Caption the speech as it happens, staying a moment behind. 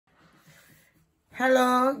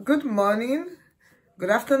Hello, good morning, good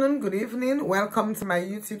afternoon, good evening. Welcome to my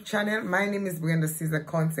YouTube channel. My name is Brenda Caesar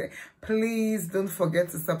Conte. Please don't forget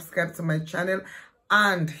to subscribe to my channel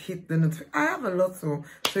and hit the notification. I have a lot so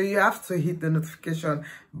you have to hit the notification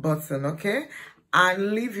button, okay?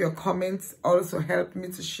 And leave your comments. Also help me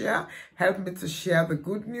to share the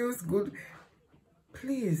good news.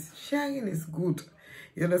 Please, sharing is good.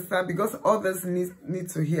 You understand? Because others need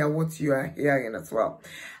to hear what you are hearing as well.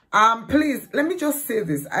 Please, let me just say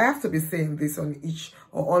this. I have to be saying this on each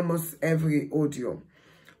or almost every audio.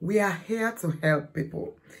 We are here to help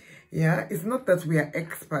people. Yeah, it's not that we are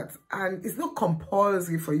experts, and it's not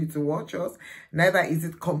compulsory for you to watch us. Neither is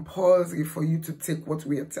it compulsory for you to take what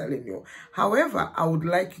we are telling you. However, I would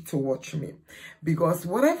like you to watch me, because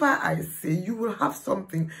whatever I say, you will have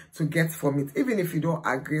something to get from it, even if you don't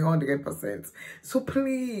agree 100%. So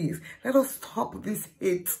please, let us stop this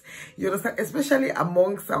hate. You understand? Especially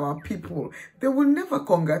amongst our people. They will never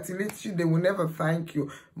congratulate you. They will never thank you.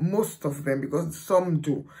 Most of them, because some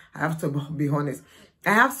do. I have to be honest.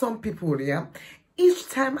 I have some people, yeah, each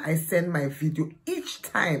time I send my video, each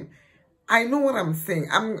time, I know what I'm saying.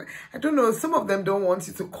 I don't know, some of them don't want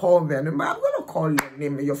you to call their name, but I'm going to call your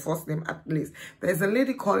name, your first name at least. There's a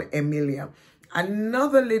lady called Emilia,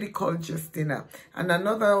 another lady called Justina, and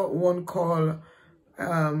another one called,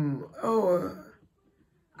 oh,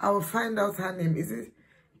 I will find out her name. Is it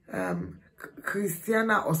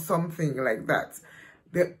Christiana or something like that?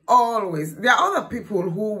 There are other people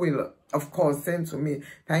who will, of course, send to me,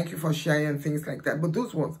 thank you for sharing, things like that. But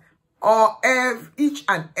those ones, each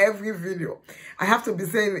and every video, I have to be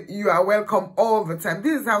saying you are welcome all the time.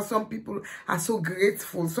 This is how some people are so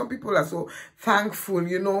grateful. Some people are so thankful,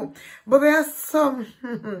 you know. But there are some,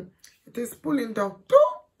 it is pulling down.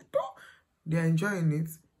 They are enjoying it.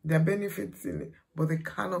 They are benefiting it. But they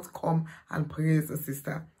cannot come and praise a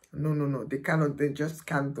sister. No. They cannot. They just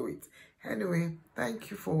can't do it. Anyway,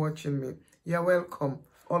 thank you for watching me. You're welcome,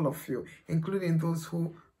 all of you, including those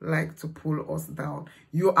who like to pull us down.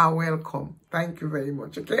 You are welcome. Thank you very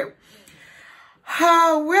much, okay?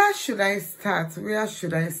 Where should I start?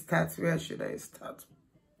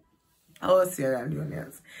 Oh, Sierra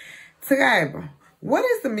Leoneans. Tribe. What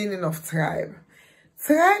is the meaning of tribe?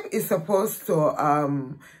 Tribe is supposed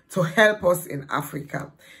to help us in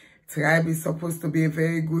Africa. Tribe is supposed to be a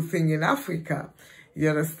very good thing in Africa.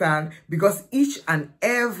 You understand? Because each and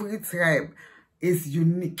every tribe is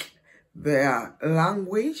unique. Their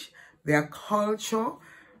language, their culture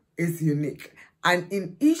is unique. And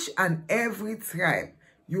in each and every tribe,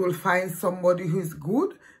 you will find somebody who is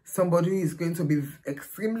good, somebody who is going to be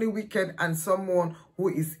extremely wicked, and someone who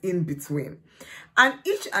is in between. And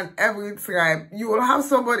each and every tribe, you will have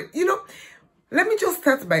somebody, you know, let me just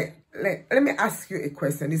start by, let me ask you a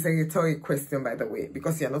question. It's a rhetoric question, by the way,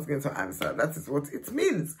 because you're not going to answer. That is what it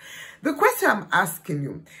means. The question I'm asking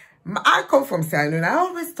you, I come from Sierra Leone. I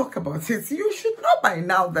always talk about it. You should know by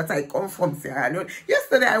now that I come from Sierra Leone.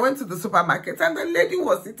 Yesterday, I went to the supermarket and the lady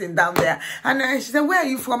was sitting down there. And she said, where are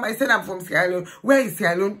you from? I said, I'm from Sierra Leone. Where is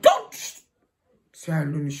Sierra Leone? Don't! Sierra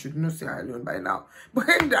Leone, you should know Sierra Leone by now.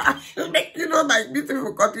 Brenda, I should make you know my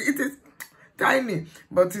beautiful country. It is tiny,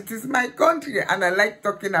 but it is my country and I like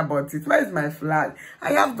talking about it. Where is my flag?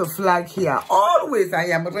 I have the flag here. Always I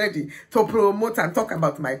am ready to promote and talk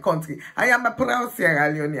about my country. I am a proud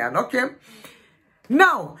Sierra Leonean, okay?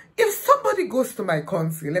 Now, if somebody goes to my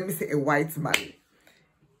country, let me say a white man,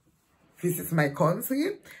 visits my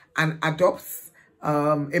country and adopts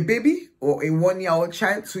a baby or a 1-year-old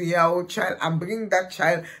child, 2-year-old child, and bring that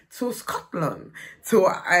child to Scotland, to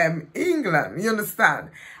England, you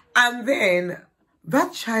understand? And then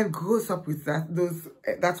that child grows up with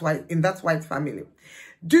in that white family.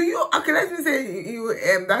 Do you, okay, let me say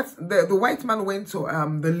that's the white man went to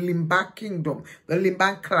the Limba kingdom, the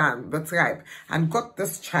Limba clan, the tribe, and got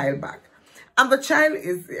this child back. And the child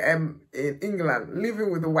is in England,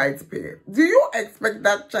 living with a white parent. Do you expect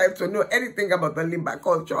that child to know anything about the Limba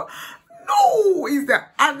culture? No, is the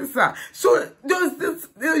answer. So does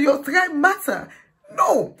your tribe matter?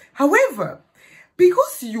 No. However,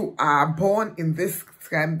 because you are born in this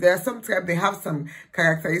tribe, there are some tribes, they have some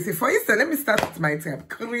characteristics. For instance, let me start with my tribe,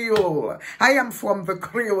 Creole. I am from the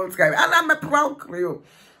Creole tribe, and I'm a proud Creole.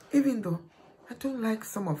 Even though I don't like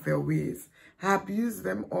some of their ways, I abuse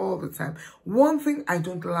them all the time. One thing I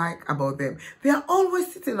don't like about them, they are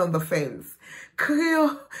always sitting on the fence.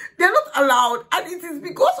 Creole, they're not allowed, and it is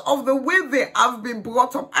because of the way they have been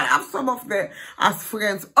brought up. I have some of them as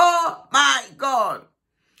friends. Oh my God.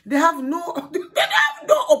 They have no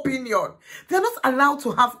opinion. They're not allowed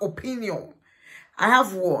to have opinion. I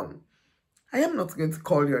have one. I am not going to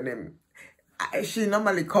call your name. she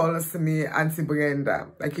normally calls me Auntie Brenda,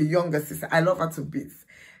 like a younger sister. I love her to bits.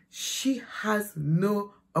 She has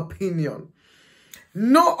no opinion.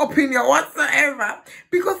 No opinion whatsoever,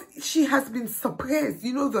 because she has been suppressed,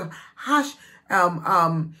 you know, the harsh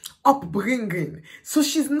upbringing. So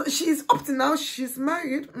she's up to now, she's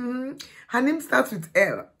married. Her name starts with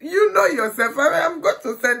L. You know yourself. I'm going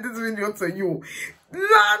to send this video to you.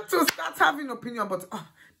 Learn to start having opinion, but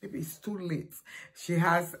maybe it's too late. She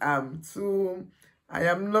has two, I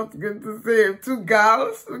am not going to say, two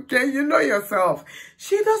girls. Okay, you know yourself.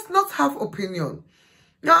 She does not have opinion.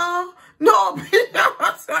 No opinion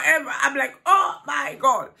whatsoever. I'm like, oh my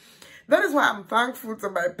God. That is why I'm thankful to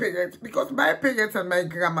my parents, because my parents and my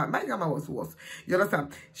grandma was worse. You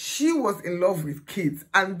understand? She was in love with kids,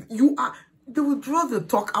 and they will draw the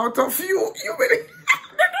talk out of you. You really,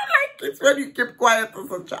 they don't like it when you keep quiet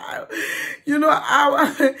as a child. You know,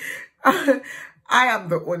 I am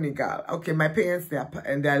the only girl. Okay, my parents,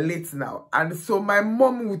 they're late now. And so my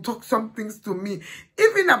mom would talk some things to me,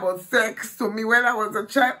 even about sex to me when I was a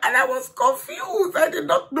child. And I was confused. I did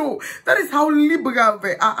not know. That is how liberal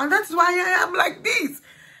they are. And that's why I am like this.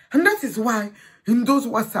 And that is why in those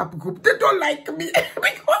WhatsApp groups, they don't like me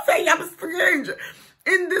because I am strange.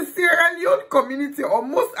 In the Sierra Leone community or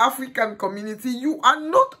most African community, you are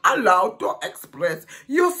not allowed to express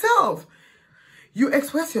yourself. You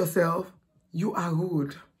express yourself, you are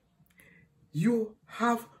rude. You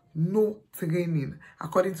have no training,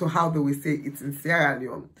 according to how they will say it in Sierra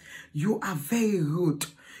Leone. You are very rude.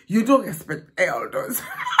 You don't respect elders.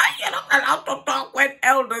 You're not allowed to talk when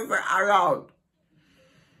elders are around.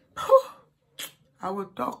 I will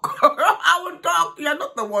talk. I will talk. You're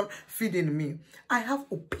not the one feeding me. I have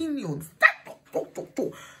opinions.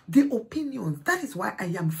 The opinions. That is why I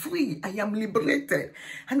am free. I am liberated.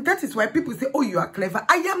 And that is why people say, oh, you are clever.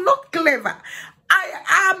 I am not clever.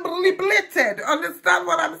 I am liberated. Understand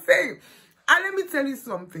what I'm saying? And let me tell you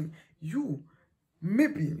something.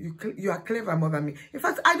 Maybe you are clever more than me. In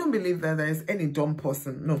fact, I don't believe that there is any dumb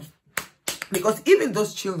person. No. Because even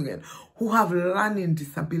those children who have learning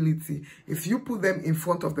disability, if you put them in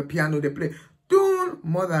front of the piano, they play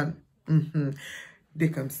more than they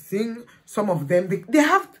can sing. Some of them, they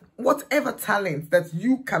have whatever talent that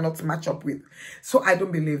you cannot match up with. So I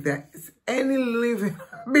don't believe there is any living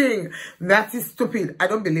being that is stupid. I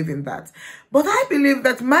don't believe in that. But I believe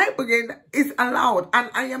that my brain is allowed,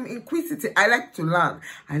 and I am inquisitive. I like to learn.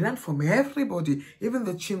 I learn from everybody, even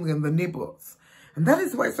the children, the neighbors. And that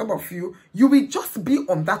is why some of you will just be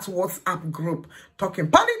on that WhatsApp group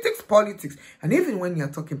talking politics. And even when you're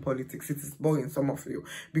talking politics, it is boring, some of you,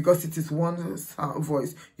 because it is one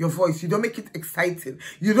voice. Your voice, you don't make it exciting.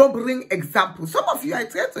 You don't bring examples. Some of you, I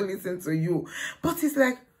try to listen to you, but it's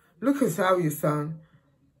like, look at how you sound.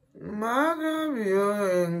 Madam,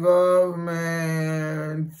 you're in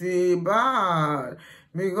government, bad,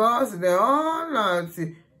 because they're all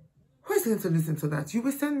Nazi. Who is going to listen to that? You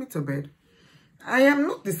will send me to bed. I am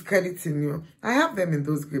not discrediting you. I have them in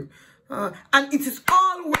those groups. And it is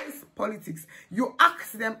always politics. You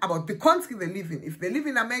ask them about the country they live in. If they live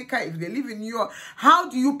in America, if they live in Europe, how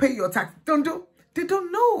do you pay your tax? They don't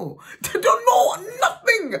know. They don't know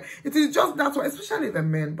nothing. It is just that way, especially the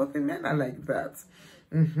men. But the men are like that.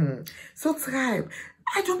 So tribe.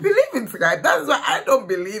 I don't believe in tribe. That's why I don't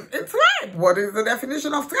believe in tribe. What is the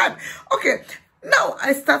definition of tribe? Okay. Now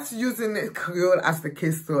I start using Creole as the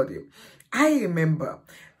case study. I remember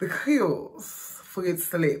the Creoles freed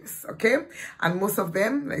slaves, okay? And most of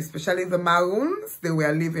them, especially the Maroons, they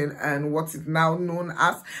were living in what is now known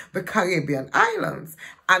as the Caribbean islands.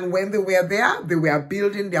 And when they were there, they were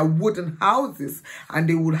building their wooden houses. And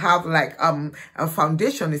they would have like a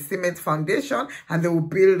foundation, a cement foundation, and they would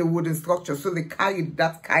build a wooden structure. So they carried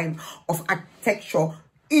that kind of architecture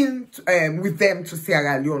with them to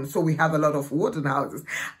Sierra Leone. So we have a lot of wooden houses.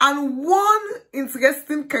 And one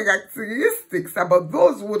interesting characteristics about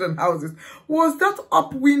those wooden houses was that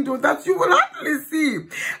up window that you will hardly see.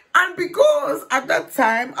 And because at that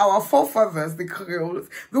time, our forefathers, the Creoles,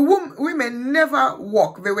 the women never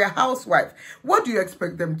worked. They were housewives. What do you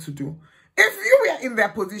expect them to do? If you were in their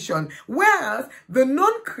position, whereas the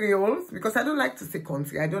non-Creoles, because I don't like to say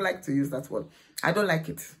country, I don't like to use that word. I don't like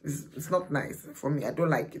it. It's not nice for me. I don't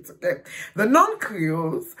like it. Okay. The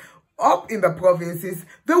non-Creoles up in the provinces,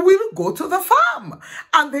 they will go to the farm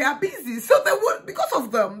and they are busy. So they will, because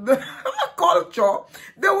of the culture,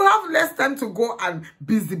 they will have less time to go and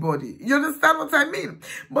busybody. You understand what I mean?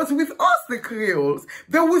 But with us, the Creoles,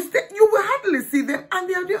 they will stay, you will hardly see them, and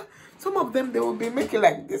they are there. Some of them, they will be making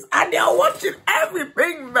like this, and they are watching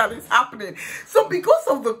everything that is happening. So because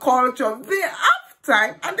of the culture, they have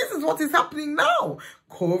time, and this is what is happening now.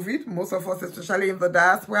 COVID. Most of us, especially in the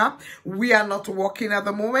diaspora, we are not working at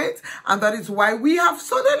the moment, and that is why we have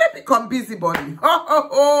suddenly become busybody.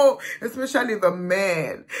 Especially the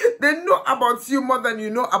men. They know about you more than you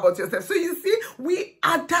know about yourself. So you see, we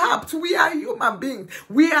adapt. We are human beings.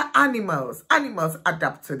 We are animals. Animals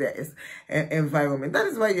adapt to their environment. That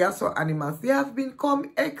is why you have some animals. They have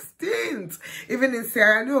become extinct. Even in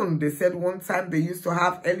Sierra Leone, they said one time they used to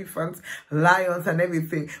have elephants, lions, and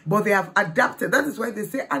everything, but they have adapted. That is why they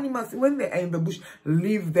say animals, when they are in the bush,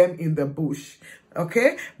 leave them in the bush.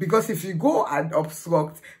 Okay, because if you go and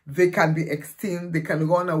obstruct, they can be extinct, they can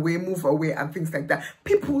run away, move away, and things like that.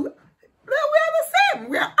 People, we are the same.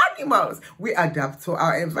 We are animals. We adapt to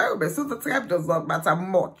our environment. So the tribe does not matter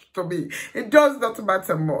much to me. It does not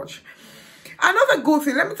matter much. Another good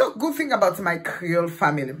thing, let me talk good thing about my Creole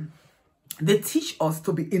family. They teach us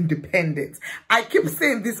to be independent. I keep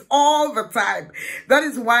saying this all the time. That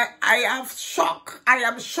is why I am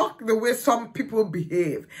shocked the way some people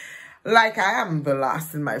behave. Like I am the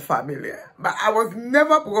last in my family. But I was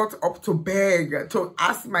never brought up to beg, to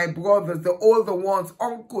ask my brothers, the older ones,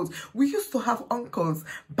 uncles. We used to have uncles,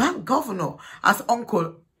 bank governor as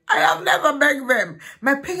uncle. I have never begged them.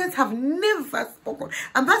 My parents have never spoken.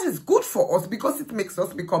 And that is good for us because it makes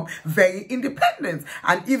us become very independent.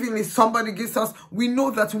 And even if somebody gives us, we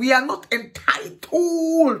know that we are not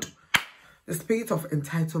entitled. The spirit of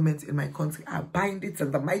entitlement in my country, I bind it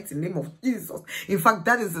in the mighty name of Jesus. In fact,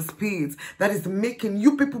 that is the spirit that is making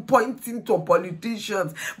you people pointing to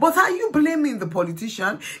politicians. But are you blaming the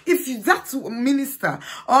politician? If that minister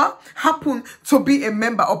or happen to be a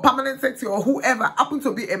member or permanent secretary or whoever happen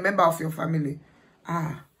to be a member of your family,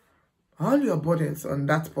 all your burdens on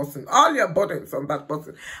that person, all your burdens on that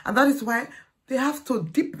person. And that is why they have to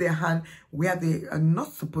dip their hand where they are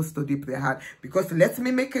not supposed to dip their hand. Because let me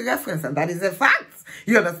make a reference, and that is a fact.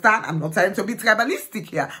 You understand? I'm not trying to be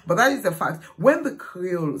tribalistic here, but that is a fact. When the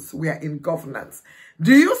Creoles were in governance,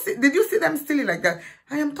 did you see them stealing like that?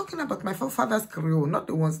 I am talking about my forefathers' Creole, not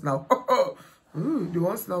the ones now. The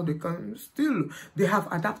ones now, they can still, they have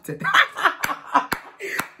adapted.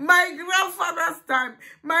 My grandfather's time,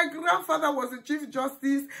 my grandfather was the Chief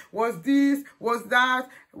Justice, was this, was that,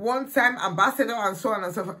 one time ambassador, and so on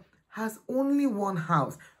and so forth. Has only one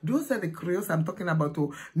house. Those are the Creoles I'm talking about,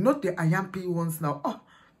 not the Ayampi ones now. Oh,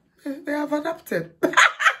 they have adapted. This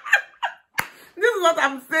is what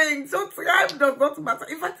I'm saying. So tribe does not matter.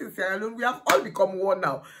 In fact, in Sierra Leone, we have all become one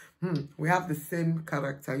now. We have the same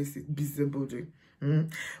characteristics, busybody.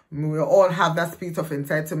 We all have that spirit of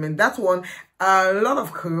entitlement. That one, a lot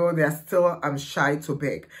of Creole, they are still shy to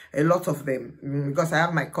beg. A lot of them. Because I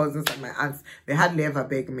have my cousins and my aunts. They hardly ever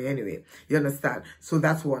beg me anyway. You understand? So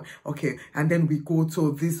that's one. Okay. And then we go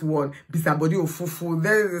to this one. Busybody or fufu.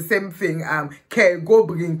 That is the same thing. Go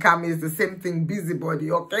bring Kami is the same thing.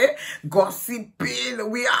 Busybody. Okay? Gossiping.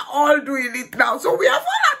 We are all doing it now. So we have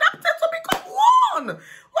all adapted to become one.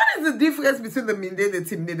 What is the difference between the Minde, the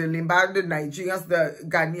Timne, the Limba, the Nigerians, the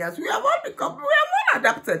Ghanaians? We have all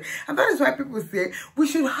adapted. And that is why people say we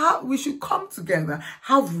should come together,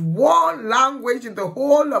 have one language in the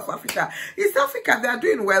whole of Africa. East Africa, they are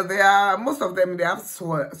doing well. Most of them, they have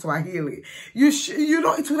Swahili. You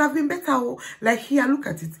know, it would have been better. Like here, look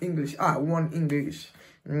at it, English. One English.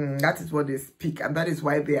 That is what they speak, and that is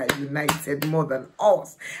why they are united more than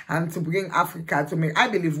us. And to bring Africa to make, I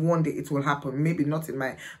believe one day it will happen. Maybe not in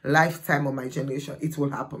my lifetime or my generation, it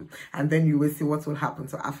will happen. And then you will see what will happen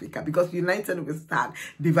to Africa. Because united we stand,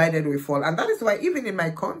 divided we fall. And that is why even in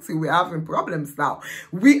my country, we're having problems now.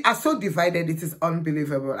 We are so divided, it is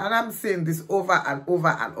unbelievable. And I'm saying this over and over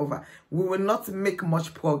and over. We will not make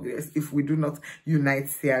much progress if we do not unite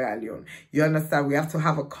Sierra Leone. You understand? We have to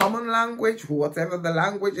have a common language, whatever the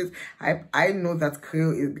language is. I know that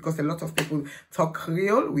Creole is, because a lot of people talk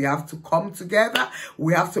Creole. We have to come together.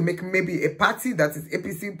 We have to make maybe a party that is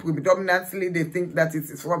APC predominantly. They think that it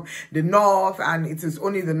is from the north and it is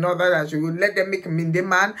only the northern that you will let them make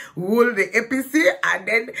Mindeman rule the APC, and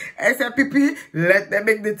then SLPP, let them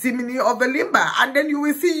make the Timini of the Limba. And then you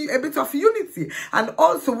will see a bit of unity. And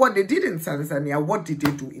also what they did in Tanzania, what did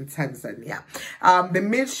they do in Tanzania? They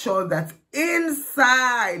made sure that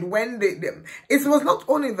inside, when it was not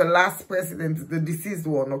only the last president, the deceased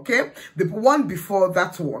one, okay? The one before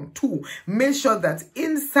that one too, made sure that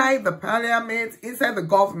inside the parliament, inside the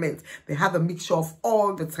government, they had a mixture of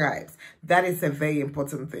all the tribes. That is a very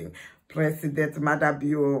important thing. President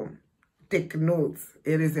Madabio, take notes.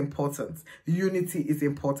 It is important. Unity is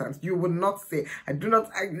important. You will not say, I do not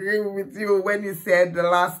agree with you when you said the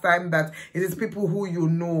last time that it is people who you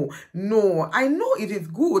know. No, I know it is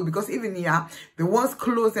good, because even here, the ones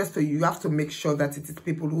closest to you, you have to make sure that it is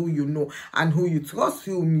people who you know and who you trust,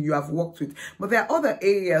 whom you have worked with. But there are other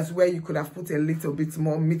areas where you could have put a little bit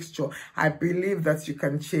more mixture. I believe that you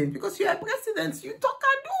can change, because you are president, you talk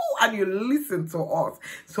and do, and you listen to us.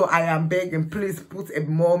 So I am begging, please put a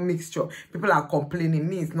more mixture. People are complaining.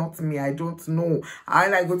 Me, it's not me. I don't know.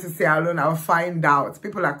 I go to say alone, I'll find out.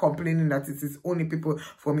 People are complaining that it is only people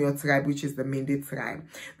from your tribe, which is the Mende tribe.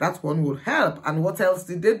 That one will help. And what else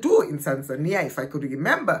did they do in Tanzania? If I could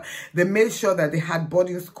remember, they made sure that they had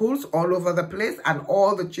boarding schools all over the place, and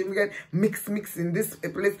all the children mix in this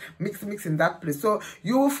place, mix in that place. So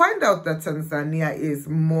you will find out that Tanzania is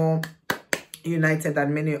more united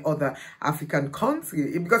than many other African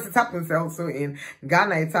countries, because it happens also in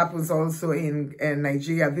Ghana, it happens also in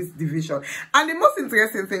Nigeria, this division. And the most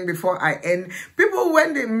interesting thing, before I end, people,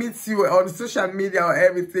 when they meet you on social media or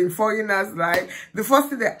everything, foreigners, like, the first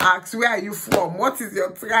thing they ask, where are you from? What is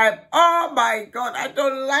your tribe? Oh my God, I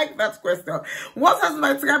don't like that question. What has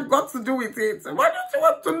my tribe got to do with it? Why don't you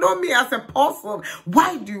want to know me as a person?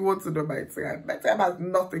 Why do you want to know my tribe? My tribe has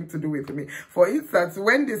nothing to do with me. For instance,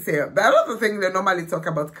 when they say, the other thing they normally talk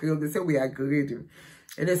about Creole, they say we are grading.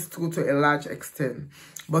 It is true to a large extent,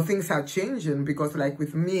 but things are changing, because like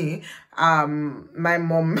with me, my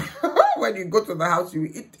mom, when you go to the house, you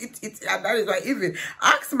eat, and that is why even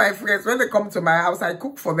ask my friends, when they come to my house, I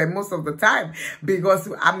cook for them most of the time, because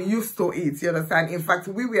I'm used to it, you understand? In fact,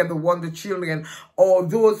 we were the one, the children, or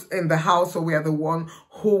those in the house, so we are the one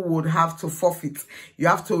who would have to forfeit. You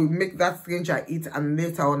have to make that stranger eat, and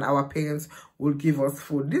later on, our parents will give us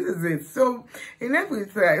food. This is it. So in every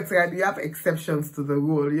tribe, you have exceptions to the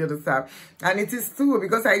rule, you understand? And it is true,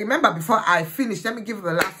 because I remember before I finished, let me give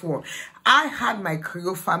the last one. I had my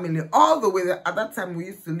Creole family all the way. At that time, we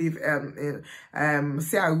used to live in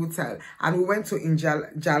Sierra Rutal, and we went to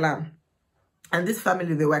Jala. And this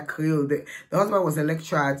family, they were Creole. The husband was a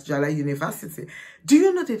lecturer at Jala University. Do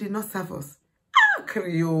you know they did not serve us?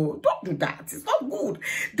 Creole, don't do that. It's not good.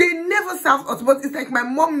 They never served us, but it's like my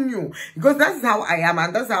mom knew, because that's how I am,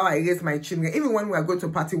 and that's how I raise my children. Even when we are going to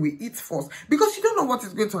party, we eat first, because you don't know what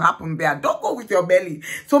is going to happen there. Don't go with your belly.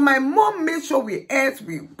 So my mom made sure we ate.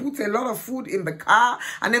 We put a lot of food in the car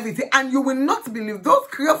and everything. And you will not believe, those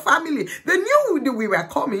Creole family, they knew we were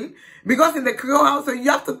coming, because in the Creole house, so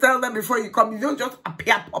you have to tell them before you come. You don't just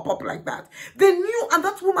appear, pop up like that. They knew, and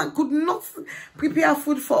that woman could not prepare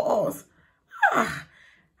food for us.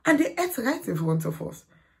 And they ate right in front of us.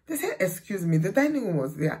 They said, excuse me, the dining room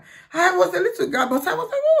was there. I was a little girl, but I was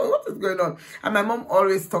like, oh, what is going on? And my mom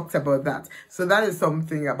always talked about that. So that is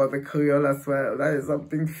something about the Creole as well. That is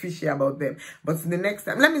something fishy about them. But the next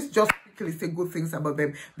time, let me just quickly say good things about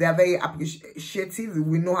them. They are very appreciative.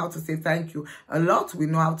 We know how to say thank you a lot. We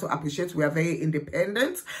know how to appreciate. We are very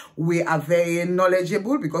independent. We are very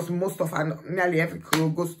knowledgeable, because most of our, nearly every Creole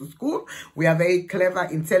goes to school. We are very clever,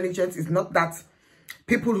 intelligent. It's not that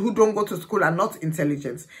people who don't go to school are not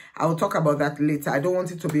intelligent. I will talk about that later. I don't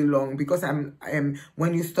want it to be long, because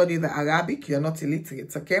when you study the Arabic, you're not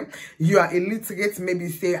illiterate, okay? You are illiterate, maybe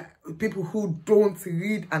say people who don't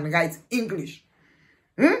read and write English.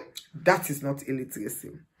 That is not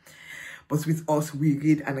illiteracy. But with us, we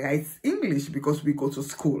read and write English because we go to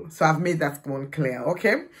school. So I've made that one clear,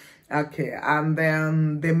 okay? Okay, and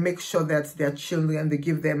then they make sure that their children, they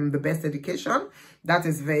give them the best education. That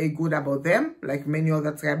is very good about them. Like many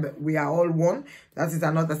other tribes, we are all one. That is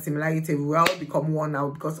another similarity. We all become one now,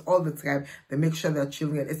 because all the tribe, they make sure their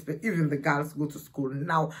children, even the girls, go to school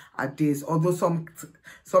nowadays. Although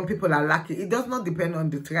some people are lucky. It does not depend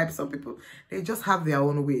on the tribe. Some people, they just have their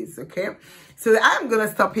own ways, okay? So I'm going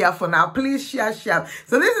to stop here for now. Please share.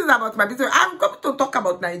 So this is about my video. I'm going to talk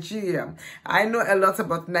about Nigeria. I know a lot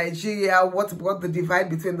about Nigeria, what brought the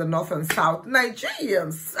divide between the North and South.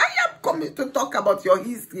 Nigerians, I am coming to talk about your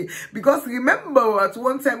history, because remember at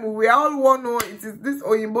one time we all want to know it is this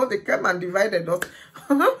Oyinbo, they came and divided us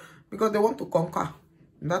because they want to conquer.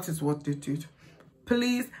 That is what they did.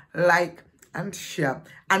 Please like and share,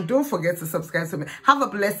 and don't forget to subscribe to me. Have a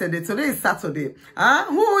blessed day. Today is Saturday.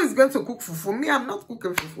 Who is going to cook fufu? Me, I'm not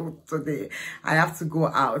cooking fufu today. I have to go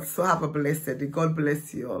out. So have a blessed day. God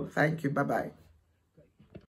bless you all. Thank you. Bye bye.